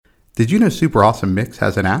Did you know Super Awesome Mix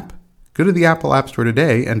has an app? Go to the Apple App Store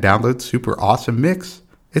today and download Super Awesome Mix.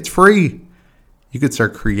 It's free. You could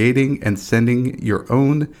start creating and sending your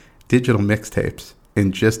own digital mixtapes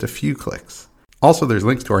in just a few clicks. Also, there's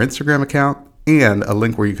links to our Instagram account and a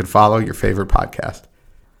link where you can follow your favorite podcast.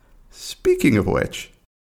 Speaking of which,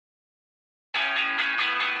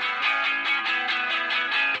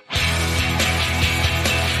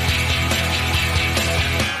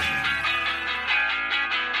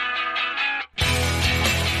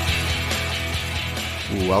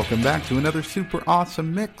 welcome back to another Super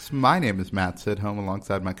Awesome Mix. My name is Matt Sidholm,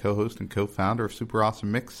 alongside my co-host and co-founder of Super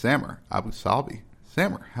Awesome Mix, Samer Abu Salbi.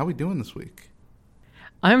 Samer, how are we doing this week?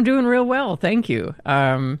 I'm doing real well, thank you.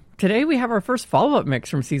 Today we have our first follow-up mix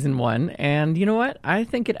from Season 1, and you know what? I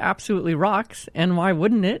think it absolutely rocks, and why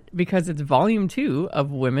wouldn't it? Because it's Volume 2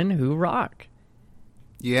 of Women Who Rock.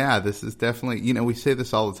 Yeah, this is definitely, we say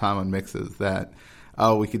this all the time on mixes, that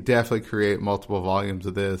we could definitely create multiple volumes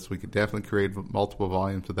of this. We could definitely create multiple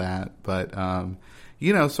volumes of that. But,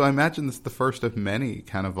 so I imagine this is the first of many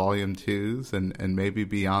kind of volume 2s and maybe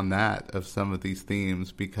beyond that of some of these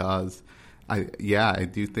themes, because I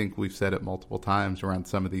do think we've said it multiple times around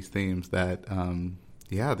some of these themes that,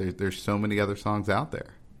 there's so many other songs out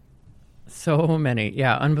there. So many.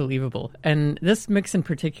 Yeah, unbelievable. And this mix in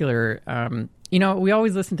particular, we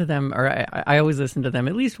always listen to them, or I always listen to them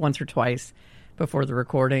at least once or twice before the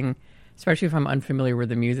recording, especially if I'm unfamiliar with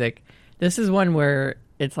the music. This is one where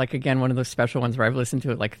it's like, again, one of those special ones where I've listened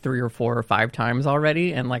to it like 3 or 4 or 5 times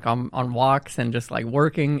already, and like on walks and just like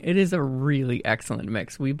working. It is a really excellent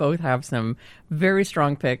mix. We both have some very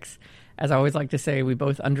strong picks. As I always like to say, we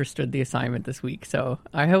both understood the assignment this week. So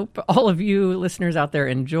I hope all of you listeners out there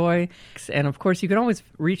enjoy. And of course, you can always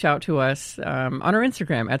reach out to us on our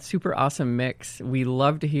Instagram at Super Awesome Mix. We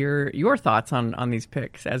love to hear your thoughts on these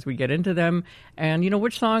picks as we get into them. And,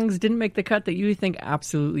 which songs didn't make the cut that you think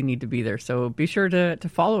absolutely need to be there. So be sure to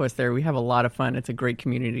follow us there. We have a lot of fun. It's a great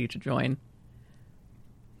community to join.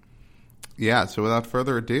 Yeah, so without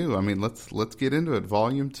further ado, let's get into it.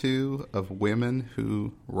 Volume 2 of Women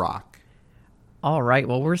Who Rock. All right.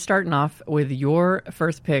 Well, we're starting off with your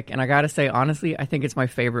first pick, and I got to say, honestly, I think it's my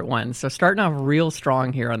favorite one. So starting off real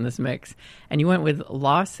strong here on this mix, and you went with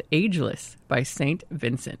Los Ageless by St.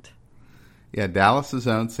 Vincent. Yeah, Dallas's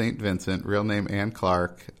own St. Vincent, real name Ann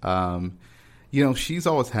Clark. She's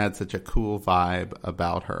always had such a cool vibe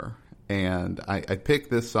about her. And I picked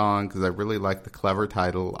this song because I really like the clever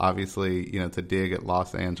title. Obviously, it's a dig at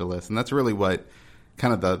Los Angeles, and that's really what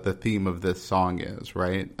kind of the theme of this song is,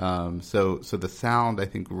 right? So the sound, I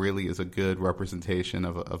think, really is a good representation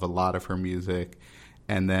of a lot of her music.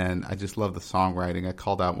 And then I just love the songwriting. I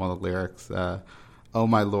called out one of the lyrics, "Oh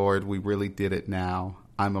my Lord, we really did it now.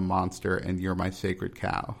 I'm a monster and you're my sacred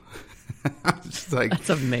cow." Just like, that's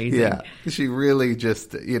amazing. Yeah, she really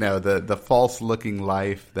just, the false looking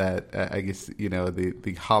life that I guess,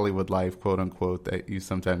 the Hollywood life, quote unquote, that you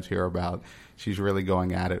sometimes hear about. She's really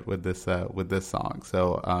going at it with this song.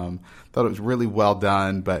 So thought it was really well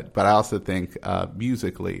done, but I also think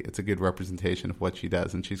musically it's a good representation of what she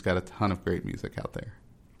does, and she's got a ton of great music out there.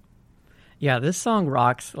 Yeah, this song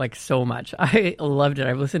rocks like so much. I loved it.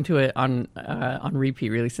 I've listened to it on repeat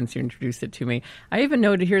really since you introduced it to me. I even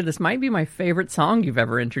noted here this might be my favorite song you've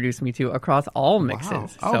ever introduced me to across all mixes. Wow.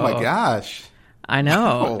 Oh my gosh! I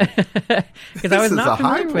know, because I was not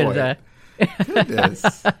familiar with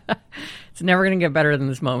Goodness. It's never going to get better than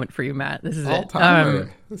this moment for you, Matt. This is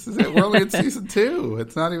All-timer. This is it. We're only in season 2.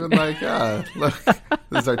 It's not even like, look,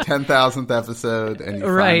 this is our 10,000th episode, and you've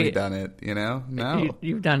finally done it, No.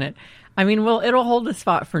 You've done it. It'll hold the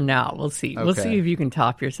spot for now. We'll see. Okay. We'll see if you can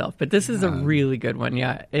top yourself. But this is a really good one.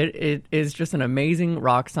 Yeah, it is just an amazing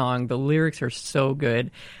rock song. The lyrics are so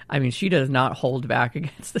good. She does not hold back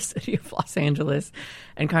against the city of Los Angeles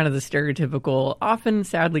and kind of the stereotypical, often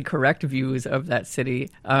sadly correct views of that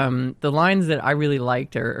city. The lines that I really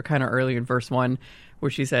liked are kind of early in verse 1,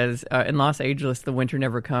 where she says, in Los Angeles, the winter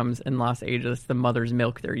never comes. In Los Angeles, the mothers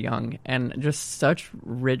milk their young. And just such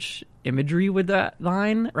rich imagery with that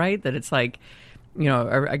line, right? That it's like,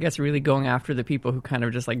 I guess really going after the people who kind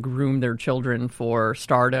of just like groom their children for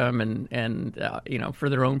stardom and for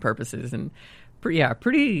their own purposes. And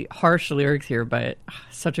pretty harsh lyrics here, but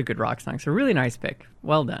such a good rock song. So really nice pick.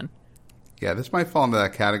 Well done. Yeah, this might fall into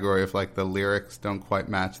that category of like the lyrics don't quite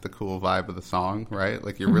match the cool vibe of the song, right?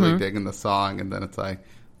 Like you're really digging the song, and then it's like,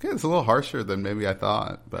 okay, it's a little harsher than maybe I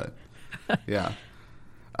thought, but yeah.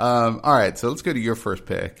 All right, so let's go to your first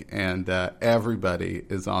pick, and everybody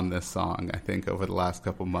is on this song, I think, over the last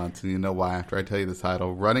couple months, and you know why after I tell you the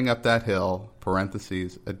title. Running Up That Hill,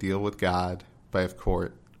 parentheses, A Deal with God by, of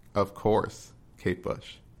course, Kate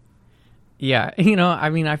Bush. Yeah, I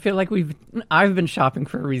mean, I feel like I've been shopping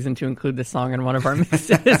for a reason to include this song in one of our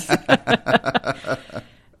mixes.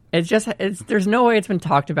 There's no way it's been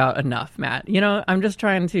talked about enough, Matt. I'm just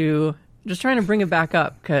trying to bring it back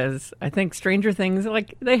up because I think Stranger Things,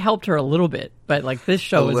 like, they helped her a little bit, but like this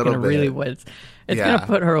show is going to really going to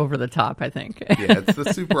put her over the top, I think. Yeah, it's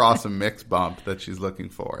the super awesome mix bump that she's looking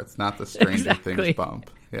for. It's not the Stranger Things bump.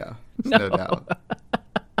 Yeah, no doubt.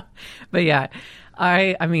 But yeah,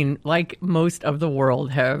 I mean, like most of the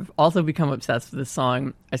world, have also become obsessed with this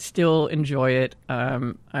song. I still enjoy it.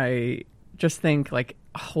 I just think, like,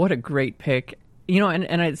 oh, what a great pick.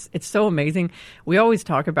 And it's so amazing. We always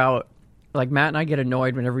talk about, like, Matt and I get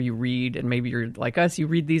annoyed whenever you read, and maybe you're like us, you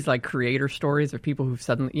read these like creator stories of people who've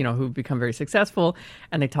suddenly, who've become very successful,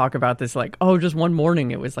 and they talk about this like, oh, just one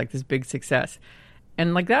morning it was like this big success.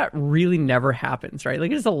 And like that really never happens, right?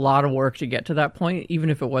 Like, it's a lot of work to get to that point, even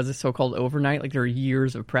if it was a so-called overnight. Like, there are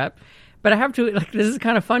years of prep. But I have to, like, this is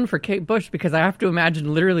kind of fun for Kate Bush because I have to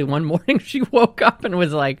imagine literally one morning she woke up and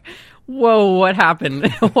was like, whoa, what happened?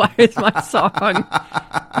 Why is my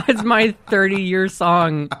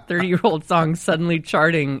 30-year-old song suddenly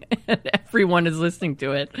charting and everyone is listening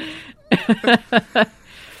to it?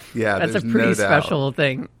 Yeah, that's a pretty special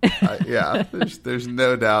thing. Yeah, there's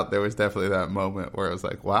no doubt there was definitely that moment where I was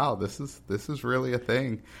like, wow, this is really a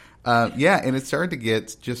thing. Yeah, and it started to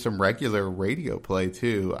get just some regular radio play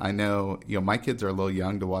too. I know, my kids are a little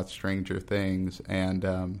young to watch Stranger Things,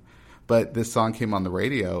 and but this song came on the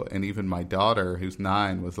radio, and even my daughter, who's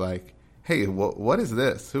 9, was like, "Hey, what is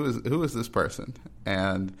this? Who is this person?"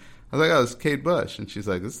 And I was like, "Oh, it's Kate Bush," and she's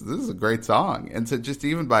like, "This is a great song." And so, just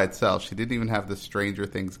even by itself, she didn't even have the Stranger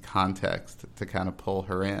Things context to kind of pull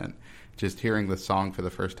her in. Just hearing the song for the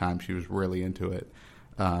first time, she was really into it.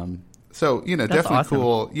 So, That's definitely awesome.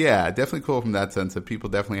 cool. Yeah, definitely cool from that sense that people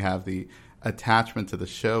definitely have the attachment to the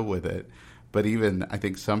show with it. But even, I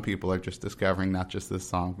think some people are just discovering not just this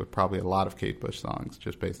song, but probably a lot of Kate Bush songs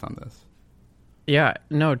just based on this. Yeah,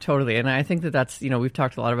 no, totally. And I think that's, we've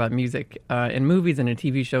talked a lot about music in movies and in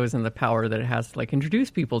TV shows and the power that it has to, like,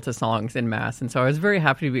 introduce people to songs en masse. And so I was very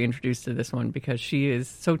happy to be introduced to this one because she is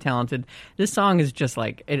so talented. This song is just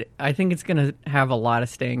like, I think it's going to have a lot of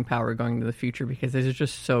staying power going into the future because it is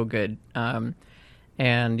just so good.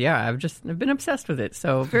 And yeah, I've been obsessed with it.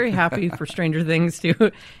 So very happy for Stranger Things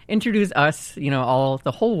to introduce us,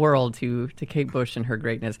 the whole world to Kate Bush and her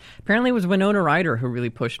greatness. Apparently it was Winona Ryder who really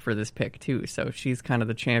pushed for this pick too. So she's kind of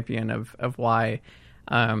the champion of why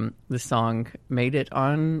the song made it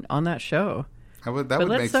on that show. That would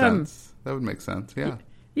make sense. That would make sense. Yeah.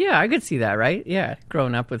 Yeah, I could see that, right? Yeah,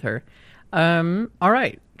 growing up with her. All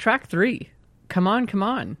right, track 3, Come On, Come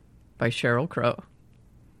On by Sheryl Crow.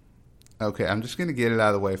 Okay, I'm just going to get it out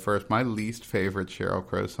of the way first. My least favorite Sheryl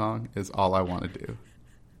Crow song is All I Want to Do.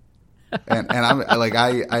 And I'm like,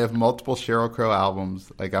 I have multiple Sheryl Crow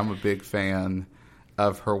albums. Like, I'm a big fan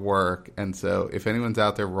of her work. And so if anyone's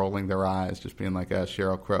out there rolling their eyes, just being like,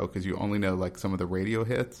 Sheryl Crow, because you only know like some of the radio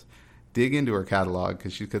hits, dig into her catalog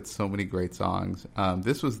because she's got so many great songs.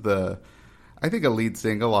 This was I think, a lead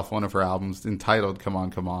single off one of her albums entitled Come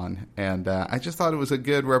On, Come On. And I just thought it was a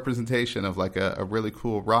good representation of like a really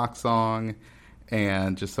cool rock song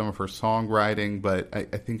and just some of her songwriting. But I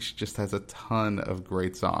think she just has a ton of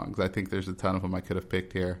great songs. I think there's a ton of them I could have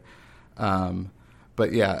picked here.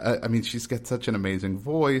 But yeah, I mean, she's got such an amazing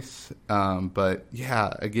voice. But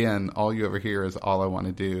yeah, again, all you ever hear is All I Want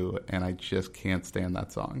to Do. And I just can't stand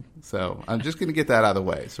that song. So I'm just going to get that out of the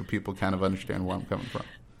way so people kind of understand where I'm coming from.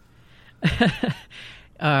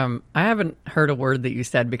 I haven't heard a word that you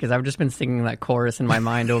said because I've just been singing that chorus in my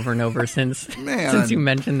mind over and over since you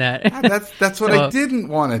mentioned that. That's what I didn't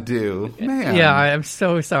want to do, man. Yeah, I'm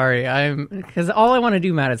so sorry. Because all I want to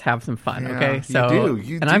do, Matt, is have some fun. Yeah, okay, so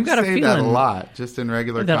you do I've got say a feeling that a lot, just in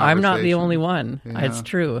regular that conversation. I'm not the only one. Yeah, it's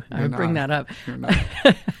true. I bring that up. You're not.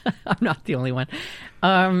 I'm not the only one.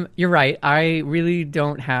 You're right. I really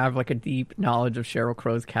don't have like a deep knowledge of Sheryl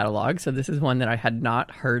Crow's catalog, so this is one that I had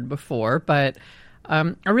not heard before, but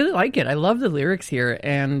I really like it. I love the lyrics here,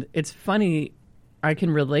 and it's funny. I can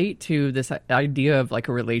relate to this idea of like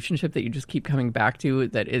a relationship that you just keep coming back to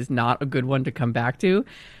that is not a good one to come back to.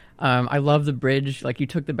 I love the bridge, like, you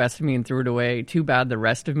took the best of me and threw it away. Too bad the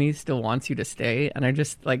rest of me still wants you to stay. And I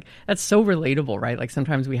just, like, that's so relatable, right? Like,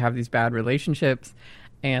 sometimes we have these bad relationships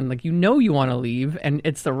and, like, you want to leave and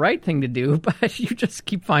it's the right thing to do, but you just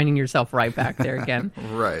keep finding yourself right back there again.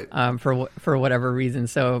 Right. For whatever reason.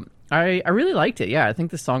 So I really liked it. Yeah, I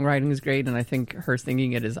think the songwriting is great, and I think her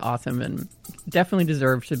singing it is awesome and definitely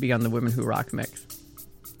deserves to be on the Women Who Rock mix.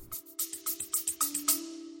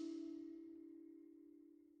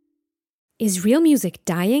 Is real music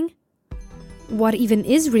dying? What even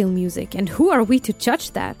is real music, and who are we to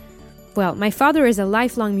judge that? Well, my father is a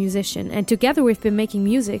lifelong musician, and together we've been making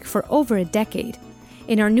music for over a decade.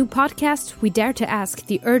 In our new podcast, we dare to ask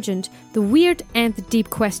the urgent, the weird, and the deep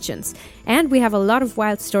questions, and we have a lot of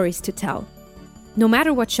wild stories to tell. No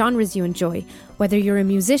matter what genres you enjoy, whether you're a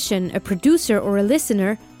musician, a producer, or a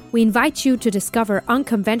listener, we invite you to discover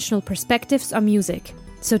unconventional perspectives on music.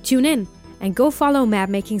 So tune in and go follow Mad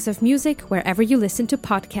Makings of Music wherever you listen to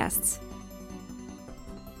podcasts.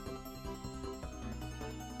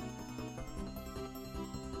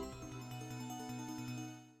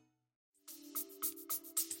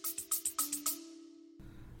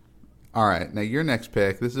 All right, now your next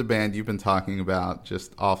pick. This is a band you've been talking about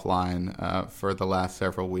just offline for the last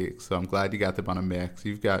several weeks, so I'm glad you got them on a mix.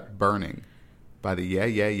 You've got Burning by the Yeah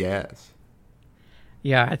Yeah Yeahs.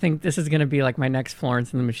 Yeah, I think this is going to be like my next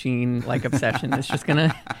Florence and the Machine like obsession. It's just going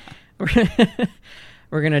to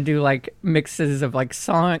we're going to do like mixes of like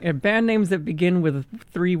band names that begin with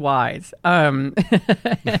 3 Ys. And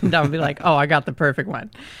I'll be like, "Oh, I got the perfect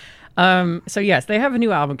one." So yes, they have a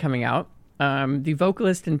new album coming out. The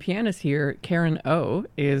vocalist and pianist here, Karen O,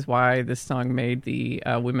 is why this song made the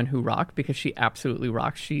Women Who Rock, because she absolutely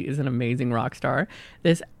rocks. She is an amazing rock star.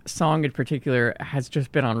 This song in particular has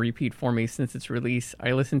just been on repeat for me since its release.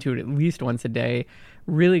 I listen to it at least once a day.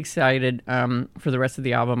 Really excited for the rest of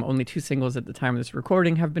the album. Only 2 singles at the time of this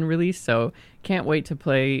recording have been released, so can't wait to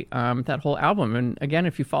play that whole album. And again,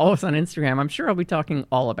 if you follow us on Instagram, I'm sure I'll be talking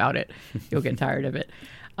all about it. You'll get tired of it.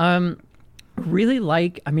 I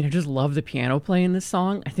just love the piano play in this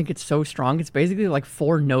song. I think it's so strong. It's basically like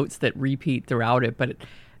 4 notes that repeat throughout it, but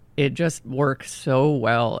it just works so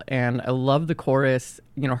well. And I love the chorus,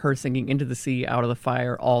 her singing Into the Sea, Out of the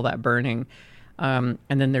Fire, all that burning. And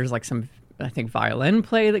then there's like some, I think, violin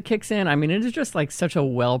play that kicks in. I mean, it is just like such a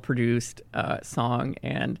well-produced song,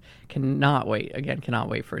 and cannot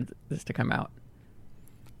wait for this to come out.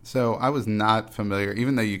 So I was not familiar,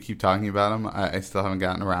 even though you keep talking about them, I still haven't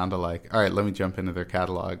gotten around to all right, let me jump into their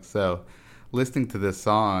catalog. So listening to this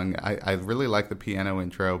song, I really like the piano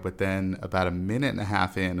intro, but then about a minute and a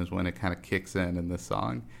half in is when it kind of kicks in this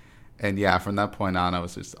song. And yeah, from that point on, I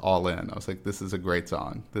was just all in. I was like, this is a great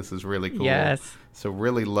song. This is really cool. Yes. So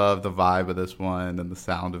really love the vibe of this one and the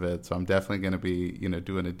sound of it. So I'm definitely going to be,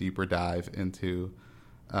 doing a deeper dive into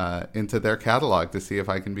their catalog to see if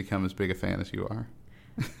I can become as big a fan as you are.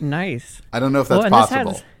 Nice. I don't know if that's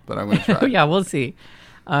possible, but I'm going to try. Yeah, we'll see.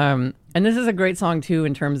 And this is a great song too,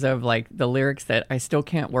 in terms of like the lyrics that I still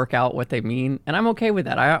can't work out what they mean, and I'm okay with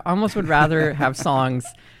that. I almost would rather have songs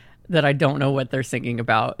that I don't know what they're singing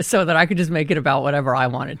about, so that I could just make it about whatever I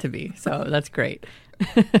want it to be. So that's great.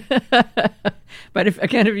 But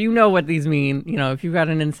if you know what these mean, if you've got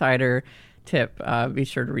an insider tip, be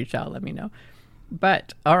sure to reach out. Let me know.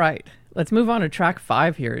 But all right, let's move on to track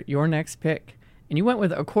 5 here. Your next pick. And you went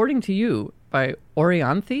with According to You by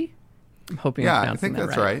Orianthi? I'm hoping I'm pronouncing that right.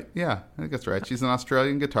 Yeah, I think that's right. Yeah, I think that's right. She's an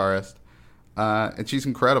Australian guitarist, and she's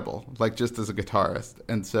incredible, like just as a guitarist.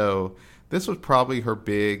 And so this was probably her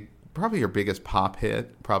biggest pop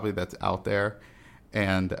hit, probably that's out there.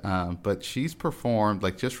 And but she's performed,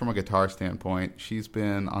 like just from a guitar standpoint, she's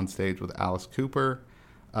been on stage with Alice Cooper,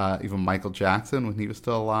 even Michael Jackson when he was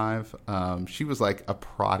still alive. She was like a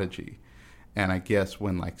prodigy. And I guess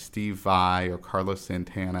when like Steve Vai or Carlos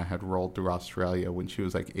Santana had rolled through Australia when she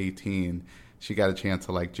was like 18, she got a chance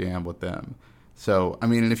to like jam with them. So, I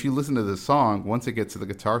mean, and if you listen to this song, once it gets to the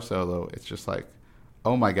guitar solo, it's just like,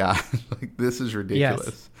 oh my God, like this is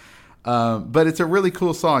ridiculous. Yes. But it's a really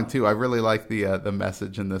cool song too. I really like the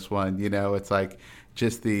message in this one. It's like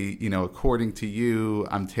just according to you,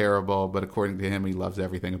 I'm terrible, but according to him, he loves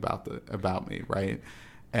everything about me, right?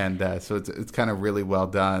 And so it's kind of really well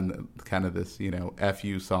done, kind of this,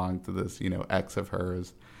 F-U song to this, ex of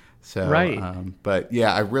hers. So, right. But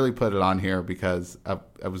yeah, I really put it on here because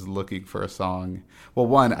I was looking for a song. Well,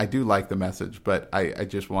 one, I do like the message, but I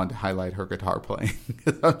just wanted to highlight her guitar playing.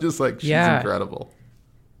 I'm just like, she's incredible.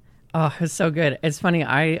 Oh, it's so good. It's funny.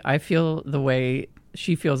 I feel the way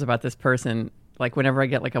she feels about this person. Like whenever I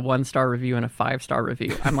get like a 1-star review and a 5-star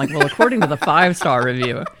review, I'm like, well, according to the 5-star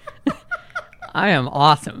review, I am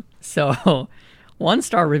awesome. So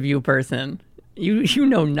 1-star review person, you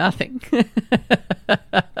know nothing.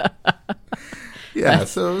 Yeah,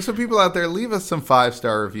 so people out there, leave us some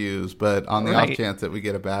 5-star reviews, but on the off chance that we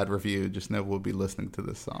get a bad review, just know we'll be listening to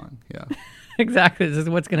this song. Yeah. Exactly. This is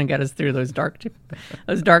what's going to get us through those dark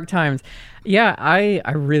times. Yeah,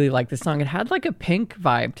 I really like this song. It had like a Pink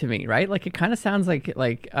vibe to me, right? Like it kind of sounds like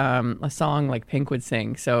a song like Pink would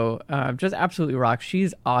sing. So just absolutely rocks.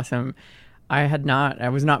 She's awesome. I had not. I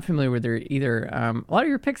was not familiar with her either. A lot of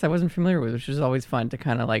your picks I wasn't familiar with, which is always fun to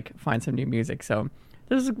kind of like find some new music. So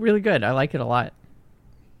this is really good. I like it a lot.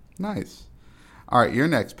 Nice. All right, your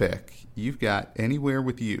next pick. You've got Anywhere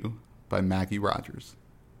With You by Maggie Rogers.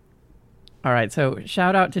 All right, so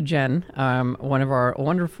shout out to Jen, one of our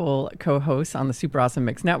wonderful co-hosts on the Super Awesome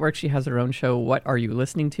Mix Network. She has her own show, What Are You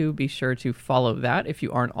Listening To? Be sure to follow that if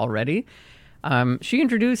you aren't already. She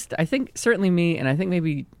introduced, I think, certainly me, and I think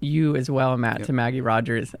maybe you as well, Matt, Yep. to Maggie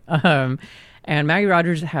Rogers. And Maggie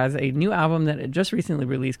Rogers has a new album that it just recently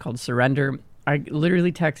released called Surrender. I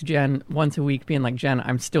literally text Jen once a week being like, Jen,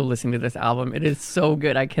 I'm still listening to this album. It is so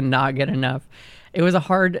good. I cannot get enough. It was a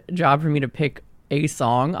hard job for me to pick a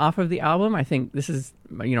song off of the album. I think this is,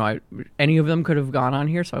 any of them could have gone on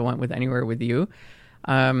here, so I went with Anywhere With You.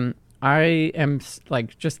 I am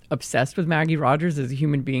like just obsessed with Maggie Rogers as a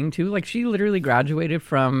human being too. Like she literally graduated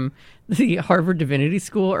from the Harvard Divinity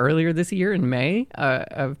School earlier this year in May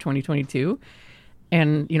of 2022.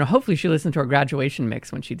 And, hopefully she listened to our graduation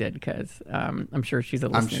mix when she did, because I'm sure she's a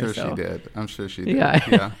listener. I'm sure she did.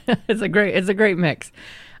 Yeah. It's a great mix.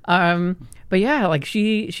 But yeah, like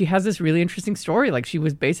she has this really interesting story. Like she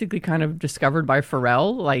was basically kind of discovered by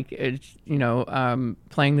Pharrell,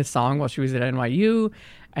 playing this song while she was at NYU.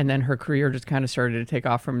 And then her career just kind of started to take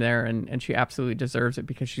off from there. And she absolutely deserves it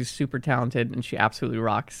because she's super talented and she absolutely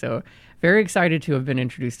rocks. So very excited to have been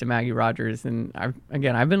introduced to Maggie Rogers. And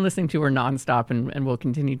I've been listening to her nonstop and will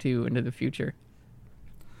continue to into the future.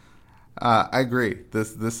 I agree.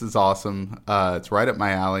 This is awesome. It's right up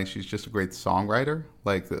my alley. She's just a great songwriter.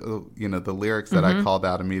 Like, the lyrics that I called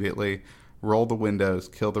out immediately. Roll the windows,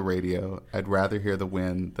 kill the radio. I'd rather hear the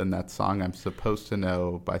wind than that song I'm supposed to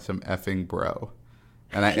know by some effing bro.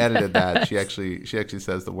 And I edited that. She actually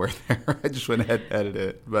says the word there. I just went ahead and edited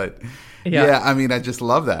it. But yeah, I just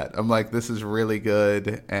love that. I'm like, this is really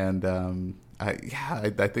good. And I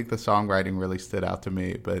think the songwriting really stood out to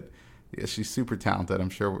me. But yeah, she's super talented. I'm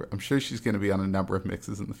sure she's going to be on a number of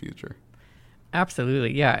mixes in the future.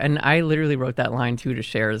 Absolutely, yeah. And I literally wrote that line too to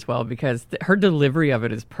share as well because her delivery of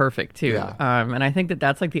it is perfect too. Yeah. And I think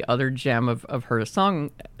that's like the other gem of her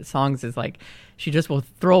songs is like she just will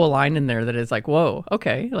throw a line in there that is like, whoa,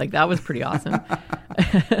 okay, like that was pretty awesome.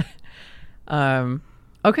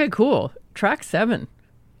 Okay, cool. Track 7,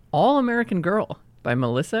 All American Girl by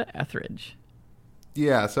Melissa Etheridge.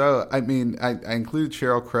 Yeah, so I included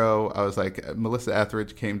Sheryl Crow. I was like, Melissa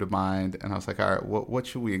Etheridge came to mind, and I was like, all right, what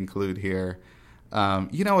should we include here?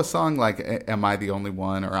 A song like Am I the Only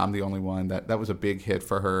One or I'm the Only One, that was a big hit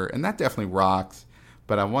for her, and that definitely rocks.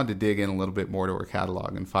 But I wanted to dig in a little bit more to her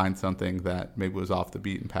catalog and find something that maybe was off the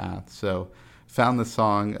beaten path. So found this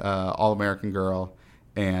song, All American Girl,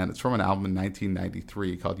 and it's from an album in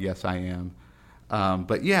 1993 called Yes, I Am.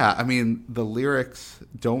 But yeah, the lyrics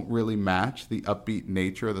don't really match the upbeat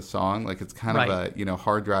nature of the song. Like it's kind of a,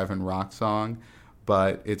 hard driving rock song,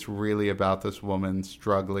 but it's really about this woman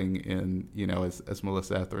struggling in, as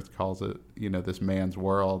Melissa Etheridge calls it, this man's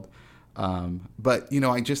world. But,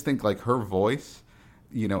 I just think like her voice,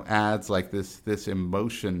 adds like this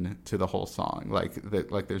emotion to the whole song.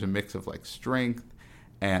 Like there's a mix of like strength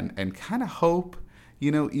and kind of hope.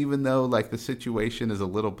 Even though like the situation is a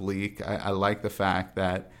little bleak, I like the fact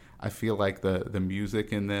that I feel like the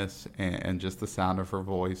music in this and just the sound of her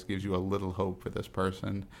voice gives you a little hope for this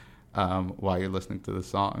person while you're listening to the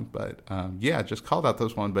song. But just called out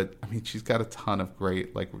those one. But she's got a ton of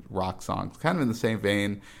great like rock songs, kind of in the same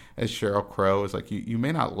vein as Sheryl Crow. Is like you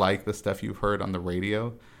may not like the stuff you've heard on the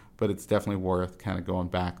radio, but it's definitely worth kind of going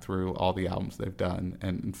back through all the albums they've done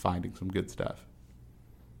and finding some good stuff.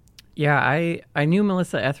 Yeah, I knew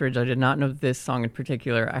Melissa Etheridge. I did not know this song in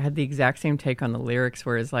particular. I had the exact same take on the lyrics,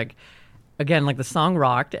 whereas like, again, like the song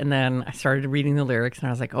rocked, and then I started reading the lyrics, and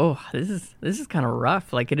I was like, oh, this is kind of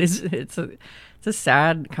rough. Like it's a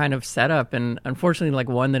sad kind of setup, and unfortunately, like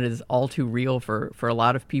one that is all too real for a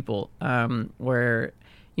lot of people. Where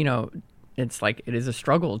it's like it is a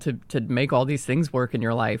struggle to make all these things work in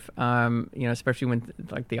your life, especially when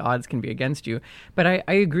like the odds can be against you. But I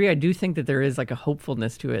agree. I do think that there is like a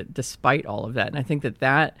hopefulness to it despite all of that. And I think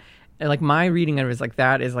that like my reading of it is like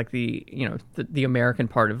that is like the the American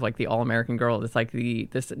part of like the All American Girl. It's like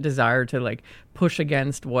this desire to like push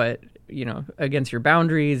against against your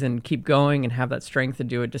boundaries and keep going and have that strength to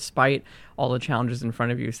do it despite all the challenges in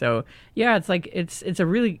front of you. So yeah, it's like it's a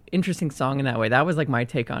really interesting song in that way. That was like my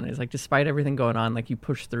take on it. Is like despite everything going on, like you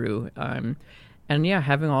push through. And yeah,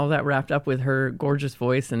 having all that wrapped up with her gorgeous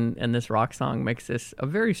voice and this rock song makes this a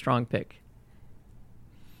very strong pick.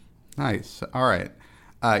 Nice. All right.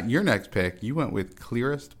 Your next pick, you went with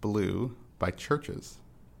Clearest Blue by Churches.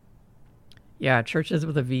 Yeah, Churches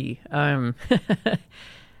with a V.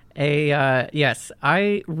 Yes,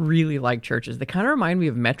 I really like Churches. They kind of remind me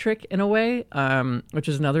of Metric in a way, which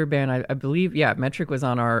is another band I believe. Yeah, Metric was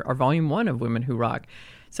on our volume 1 of Women Who Rock.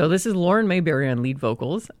 So this is Lauren Mayberry on lead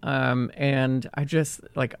vocals, and I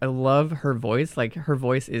love her voice. Like, her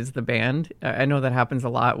voice is the band. I know that happens a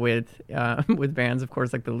lot with with bands, of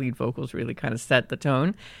course. Like, the lead vocals really kind of set the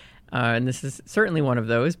tone, and this is certainly one of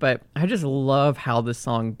those. But I just love how this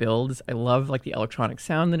song builds. I love like the electronic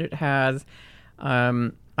sound that it has.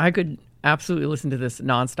 I could absolutely listen to this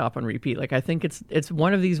nonstop on repeat. Like, I think it's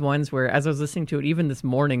one of these ones where, as I was listening to it, even this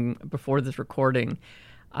morning before this recording,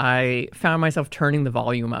 I found myself turning the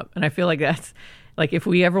volume up. And I feel like that's like, if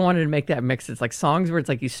we ever wanted to make that mix, it's like songs where it's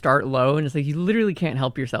like you start low and it's like you literally can't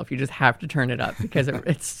help yourself. You just have to turn it up because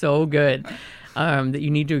it's so good that you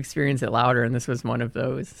need to experience it louder. And this was one of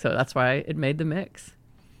those. So that's why it made the mix.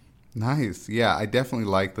 Nice. Yeah, I definitely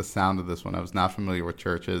like the sound of this one. I was not familiar with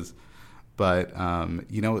Churches, but,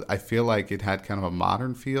 I feel like it had kind of a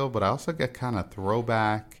modern feel, but I also get kind of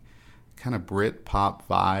throwback, kind of Brit pop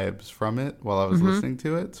vibes from it while I was listening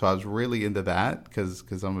to it. So I was really into that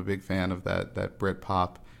because I'm a big fan of that Brit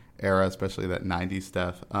pop era, especially that 90s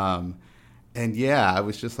stuff. And yeah, I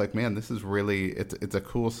was just like, man, this is really, it's a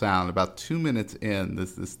cool sound. About 2 minutes in,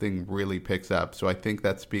 this thing really picks up. So I think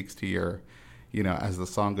that speaks to your, as the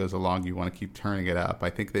song goes along, you want to keep turning it up.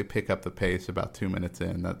 I think they pick up the pace about 2 minutes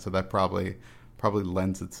in. That probably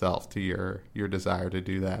lends itself to your desire to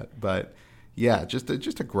do that. But yeah, just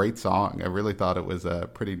a great song. I really thought it was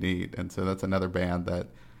pretty neat, and so that's another band that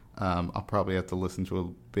I'll probably have to listen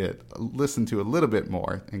to a little bit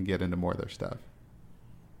more and get into more of their stuff.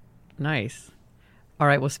 Nice. All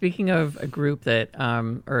right. Well, speaking of a group that,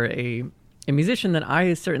 or a musician that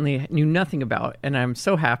I certainly knew nothing about, and I'm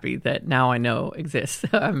so happy that now I know exists.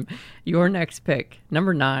 Your next pick,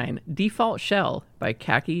 number 9, Default Shell by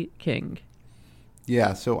Kaki King.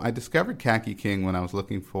 Yeah, so I discovered Kaki King when I was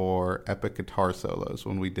looking for epic guitar solos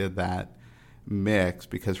when we did that mix,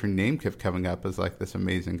 because her name kept coming up as like this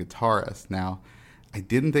amazing guitarist. Now, I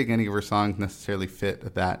didn't think any of her songs necessarily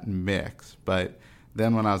fit that mix, but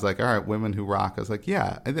then when I was like, all right, Women Who Rock, I was like,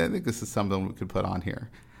 yeah, I think this is something we could put on here.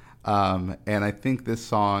 And I think this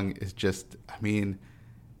song is just,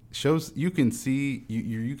 shows, you can see,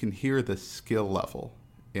 you can hear the skill level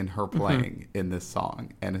in her playing in this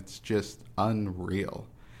song, and it's just unreal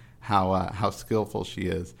how skillful she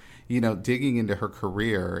is. Digging into her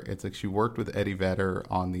career, it's like she worked with Eddie Vedder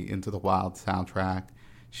on the Into the Wild soundtrack.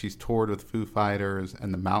 She's toured with Foo Fighters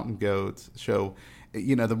and the Mountain Goats. So,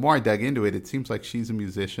 the more I dug into it, it seems like she's a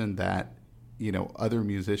musician that, other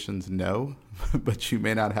musicians know, but she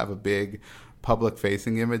may not have a big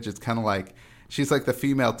public-facing image. It's kind of like, she's like the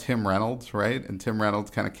female Tim Reynolds, right? And Tim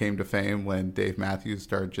Reynolds kind of came to fame when Dave Matthews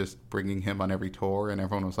started just bringing him on every tour, and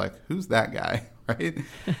everyone was like, who's that guy, right?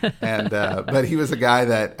 And but he was a guy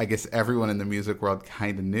that I guess everyone in the music world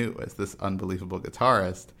kind of knew as this unbelievable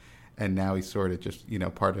guitarist, and now he's sort of just,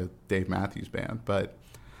 part of Dave Matthews Band. But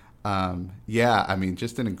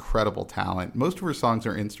just an incredible talent. Most of her songs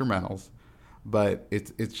are instrumentals, but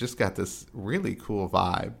it's just got this really cool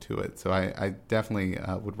vibe to it. So I definitely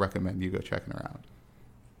would recommend you go checking her out.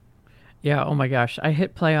 Yeah, oh my gosh. I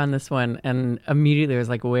hit play on this one and immediately I was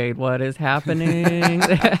like, wait, what is happening?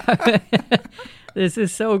 This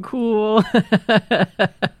is so cool.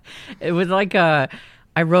 It was like I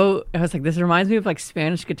was like, this reminds me of like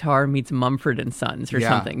Spanish guitar meets Mumford & Sons or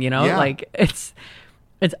something, Yeah. Like it's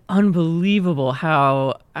unbelievable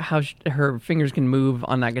how her fingers can move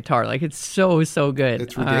on that guitar. Like, it's so good.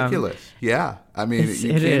 It's ridiculous. Yeah. You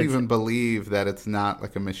can't even believe that it's not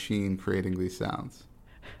like a machine creating these sounds.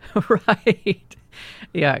 Right.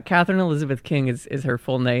 Yeah. Catherine Elizabeth King is her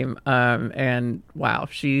full name. And wow,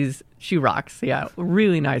 she rocks. Yeah.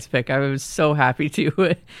 Really nice pick. I was so happy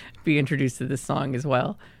to be introduced to this song as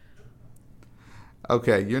well.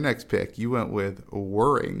 Okay. Your next pick, you went with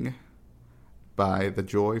Whirring by The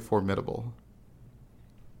Joy Formidable.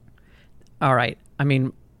 All right.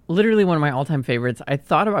 Literally one of my all-time favorites. I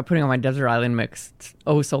thought about putting on my Desert Island mix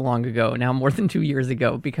so long ago, now more than 2 years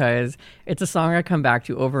ago, because it's a song I come back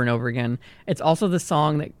to over and over again. It's also the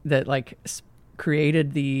song that like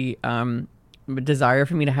created the desire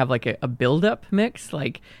for me to have like a build-up mix,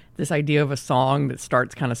 like this idea of a song that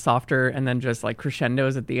starts kind of softer and then just like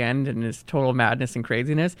crescendos at the end and is total madness and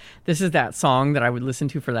craziness. This is that song that I would listen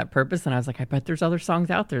to for that purpose. And I was like, I bet there's other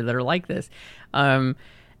songs out there that are like this. And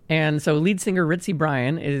so lead singer Ritzy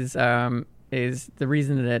Bryan is the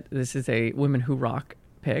reason that this is a Women Who Rock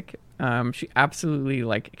pick. She absolutely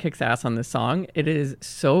like kicks ass on this song. It is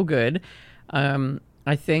so good.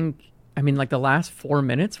 I think I mean, like the last 4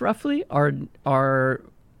 minutes roughly are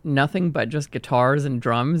nothing but just guitars and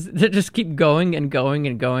drums that just keep going and going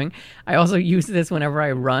and going. I also use this whenever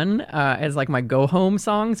I run as like my go home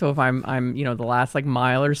song. So if I'm the last like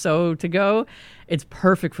mile or so to go, it's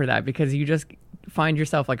perfect for that because you just find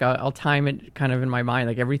yourself like I'll time it kind of in my mind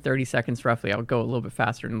like every 30 seconds roughly I'll go a little bit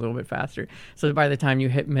faster and a little bit faster, so that by the time you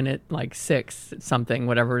hit minute like 6 something,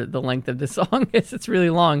 whatever the length of the song is, it's really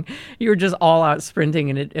long, you're just all out sprinting,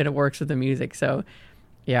 and it works with the music. So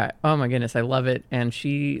yeah, oh my goodness, I love it. And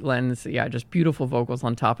she lends just beautiful vocals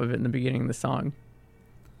on top of it in the beginning of the song.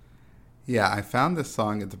 Yeah, I found this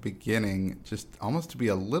song at the beginning just almost to be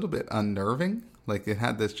a little bit unnerving. Like it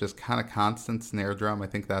had this just kind of constant snare drum. I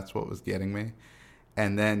think that's what was getting me.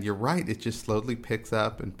 And then you're right, it just slowly picks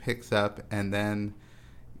up. And then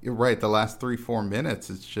you're right, the last 3-4 minutes,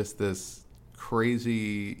 it's just this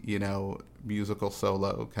crazy, musical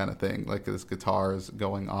solo kind of thing. Like this guitar is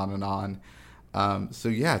going on and on. So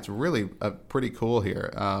yeah, it's really pretty cool here.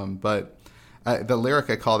 But the lyric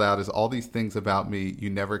I called out is all these things about me you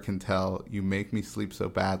never can tell. You make me sleep so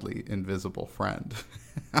badly, invisible friend.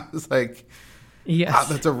 I was like, yes, wow,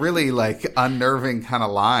 that's a really like unnerving kind of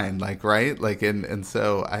line, like, right? Like, and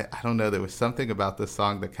so I don't know, there was something about this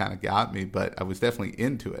song that kind of got me, but I was definitely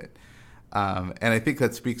into it. And I think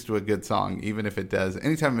that speaks to a good song, even if it does.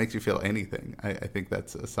 Anytime it makes you feel anything, I think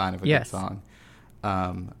that's a sign of a good song.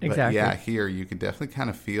 Exactly. But yeah, here you can definitely kind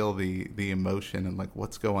of feel the emotion and like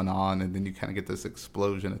what's going on, and then you kind of get this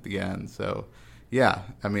explosion at the end. So yeah,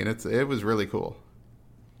 I mean, it was really cool.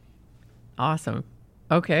 Awesome.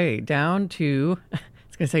 Okay, down to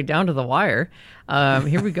the wire.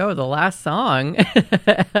 Here we go. The last song,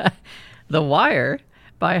 The Wire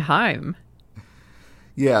by Haim.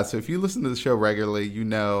 Yeah, so if you listen to the show regularly,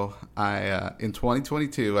 I in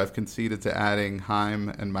 2022 I've conceded to adding Haim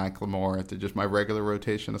and Macklemore to just my regular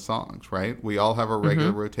rotation of songs, right? We all have a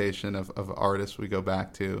regular rotation of artists we go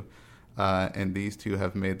back to, and these two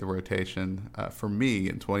have made the rotation for me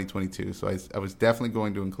in 2022. So I was definitely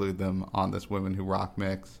going to include them on this Women Who Rock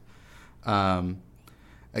mix.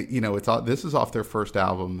 This is off their first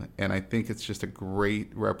album, and I think it's just a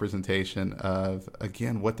great representation of,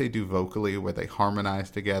 again, what they do vocally, where they harmonize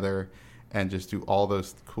together and just do all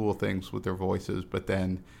those cool things with their voices. But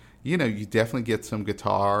then, you definitely get some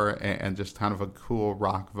guitar and just kind of a cool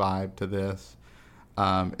rock vibe to this.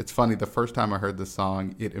 It's funny, the first time I heard this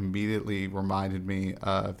song, it immediately reminded me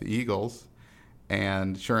of the Eagles.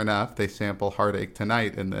 And sure enough, they sample Heartache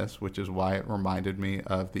Tonight in this, which is why it reminded me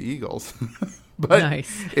of the Eagles. But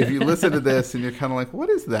nice. If you listen to this and you're kind of like, what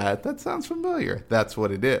is that? That sounds familiar. That's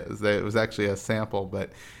what it is. It was actually a sample,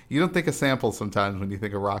 but you don't think of samples sometimes when you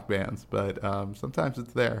think of rock bands, but sometimes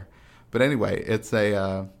it's there. But anyway, it's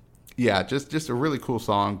just a really cool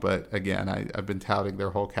song. But again, I've been touting their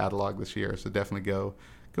whole catalog this year, so definitely go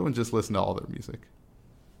and just listen to all their music.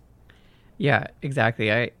 Yeah,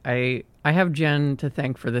 exactly. I have Jen to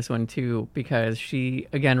thank for this one too, because she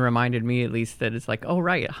again reminded me at least that it's like, oh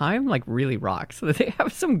right, Haim like really rocks. So they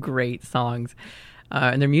have some great songs,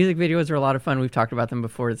 and their music videos are a lot of fun. We've talked about them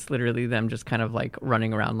before. It's literally them just kind of like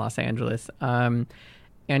running around Los Angeles. And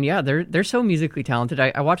yeah, they're so musically talented.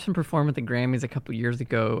 I watched them perform at the Grammys a couple years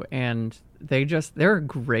ago, and they're a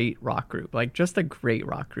great rock group, like just a great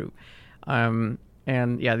rock group.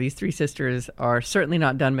 And yeah, these three sisters are certainly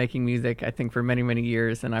not done making music, I think, for many, many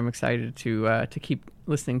years. And I'm excited to keep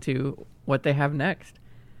listening to what they have next.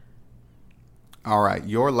 All right.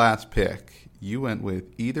 Your last pick, you went with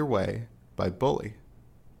Either Way by Bully.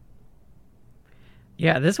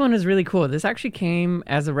 Yeah, this one is really cool. This actually came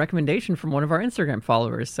as a recommendation from one of our Instagram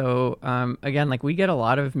followers. So again, like we get a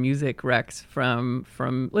lot of music recs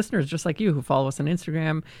from listeners just like you who follow us on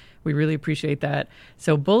Instagram. We really appreciate that.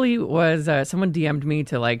 So Bully was, someone DM'd me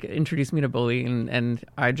to like introduce me to Bully, and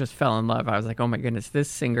I just fell in love. I was like, oh my goodness, this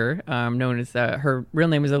singer, known as, her real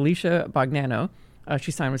name is Alicia Bognanno.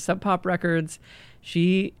 She signed with Sub Pop Records.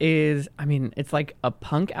 She is, I mean, it's like a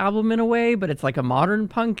punk album in a way, but it's like a modern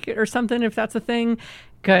punk or something, if that's a thing,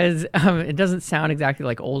 because it doesn't sound exactly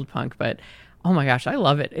like old punk, but oh my gosh, I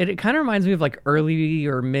love it. It kind of reminds me of like early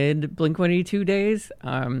or mid Blink-182 days.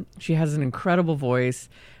 She has an incredible voice.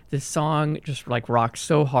 This song just like rocks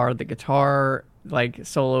so hard. The guitar like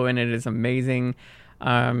solo in it is amazing.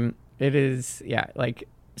 It is, like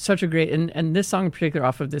such a great, and this song in particular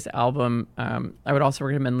off of this album, I would also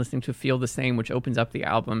recommend listening to Feel the Same, which opens up the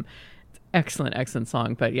album. It's excellent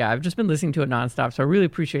song. But yeah, I've just been listening to it nonstop, so I really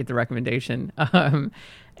appreciate the recommendation.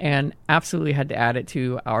 And absolutely had to add it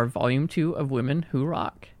to our volume 2 of Women Who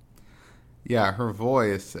Rock. Yeah, her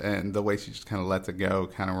voice and the way she just kind of lets it go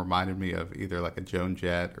kind of reminded me of either like a Joan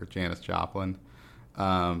Jett or Janis Joplin.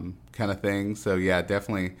 kind of thing. So yeah,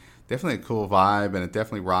 definitely a cool vibe, and it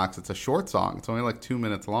definitely rocks. It's a short song. It's only like 2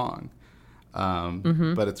 minutes long.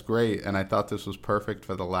 But it's great, and I thought this was perfect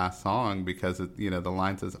for the last song because the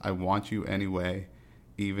line says, "I want you anyway,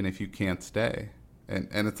 even if you can't stay," and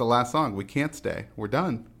it's the last song. We can't stay. We're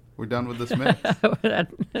done. We're done with this mix.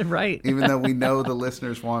 Right. Even though we know the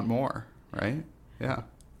listeners want more, right? Yeah.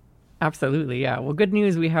 Absolutely, yeah. Well, good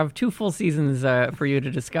news. We have 2 full seasons for you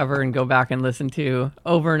to discover and go back and listen to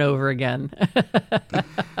over and over again.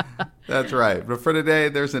 That's right. But for today,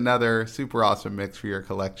 there's another super awesome mix for your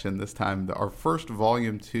collection. This time, our first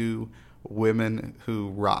Volume 2, Women Who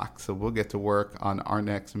Rock. So we'll get to work on our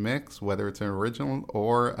next mix, whether it's an original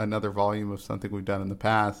or another volume of something we've done in the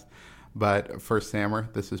past. But for Sammer,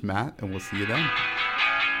 this is Matt, and we'll see you then.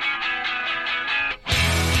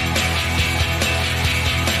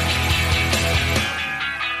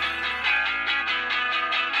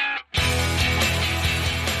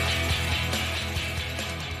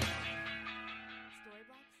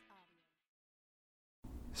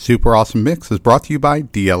 Super Awesome Mix is brought to you by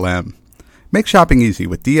DLM. Make shopping easy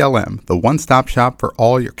with DLM, the one-stop shop for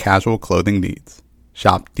all your casual clothing needs.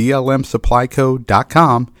 Shop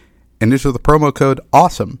DLMsupplyco.com and enter the promo code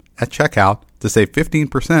AWESOME at checkout to save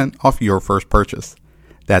 15% off your first purchase.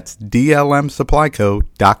 That's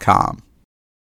DLMsupplyco.com.